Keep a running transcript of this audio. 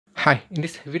Hi, in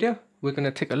this video, we're going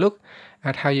to take a look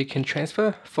at how you can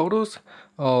transfer photos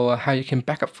or how you can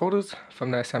backup photos from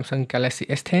the Samsung Galaxy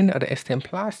S10 or the S10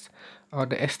 Plus or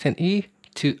the S10e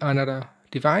to another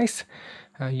device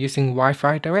using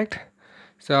Wi-Fi Direct.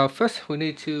 So first, we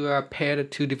need to pair the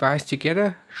two devices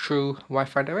together through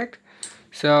Wi-Fi Direct.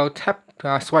 So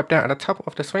swipe down at the top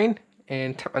of the screen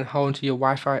and tap and hold to your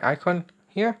Wi-Fi icon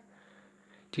here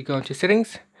to go into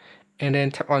settings, and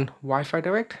then tap on Wi-Fi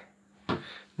Direct.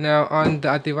 Now on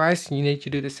the device, you need to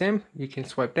do the same. You can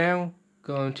swipe down,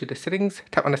 go into the settings,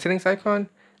 tap on the settings icon,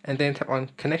 and then tap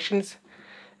on connections.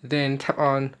 Then tap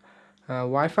on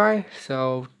Wi-Fi.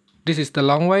 So this is the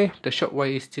long way. The short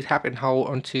way is to tap and hold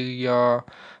onto your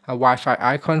Wi-Fi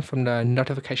icon from the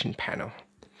notification panel.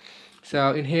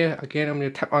 So in here, again, I'm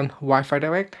going to tap on Wi-Fi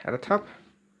Direct at the top.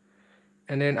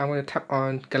 And then I'm going to tap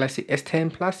on Galaxy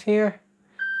S10 Plus here.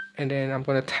 And then I'm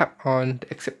going to tap on the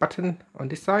exit button on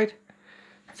this side.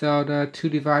 So the two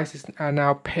devices are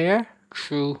now paired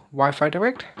through Wi-Fi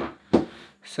Direct.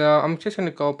 So I'm just going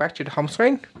to go back to the home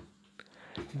screen.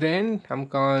 Then I'm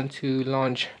going to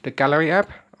launch the Gallery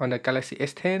app on the Galaxy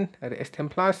S10 or the S10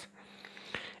 Plus.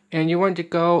 And you want to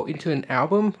go into an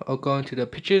album or go into the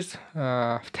Pictures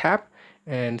tab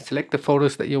and select the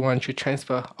photos that you want to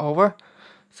transfer over.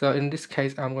 So in this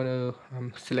case, I'm going to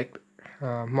select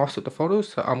most of the photos.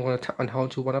 So I'm going to tap and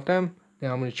hold to one of them.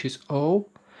 Then I'm going to choose all.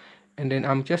 And then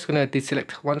I'm just going to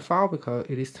deselect one file because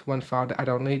it is one file that I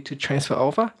don't need to transfer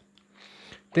over.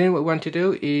 Then what we want to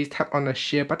do is tap on the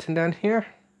share button down here.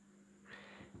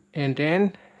 And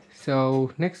then,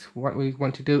 so next what we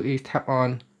want to do is tap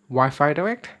on Wi-Fi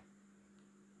Direct.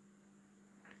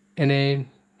 And then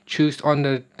choose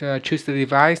the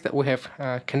device that we have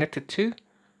connected to.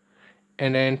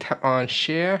 And then tap on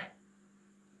share.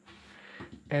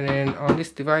 And then on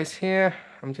this device here,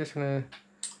 I'm just going to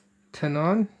turn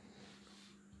on.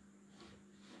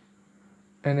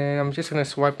 And then I'm just going to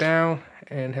swipe down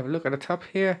and have a look at the top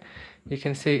here. You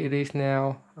can see it is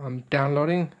now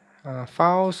downloading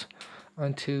files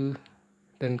onto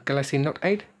the Galaxy Note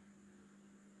 8.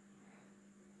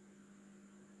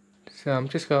 So I'm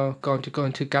just going to go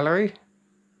into Gallery.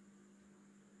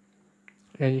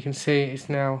 And you can see it's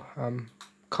now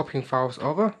copying files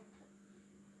over.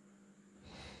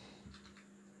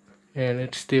 And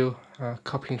it's still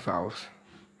copying files.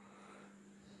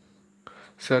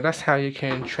 So that's how you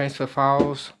can transfer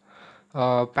files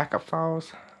or backup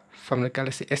files from the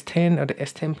Galaxy S10 or the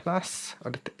S10 Plus or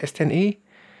the S10e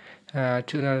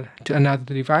to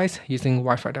another device using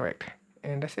Wi-Fi Direct.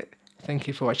 And that's it. Thank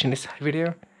you for watching this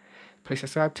video. Please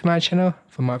subscribe to my channel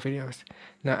for more videos.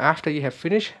 Now after you have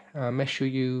finished, make sure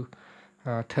you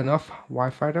turn off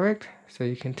Wi-Fi Direct. So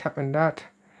you can tap on that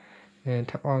and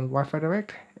tap on Wi-Fi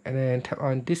Direct and then tap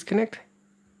on disconnect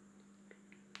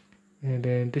and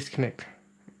then disconnect.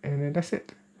 And then that's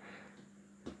it.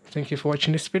 Thank you for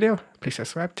watching this video. Please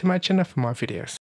subscribe to my channel for more videos.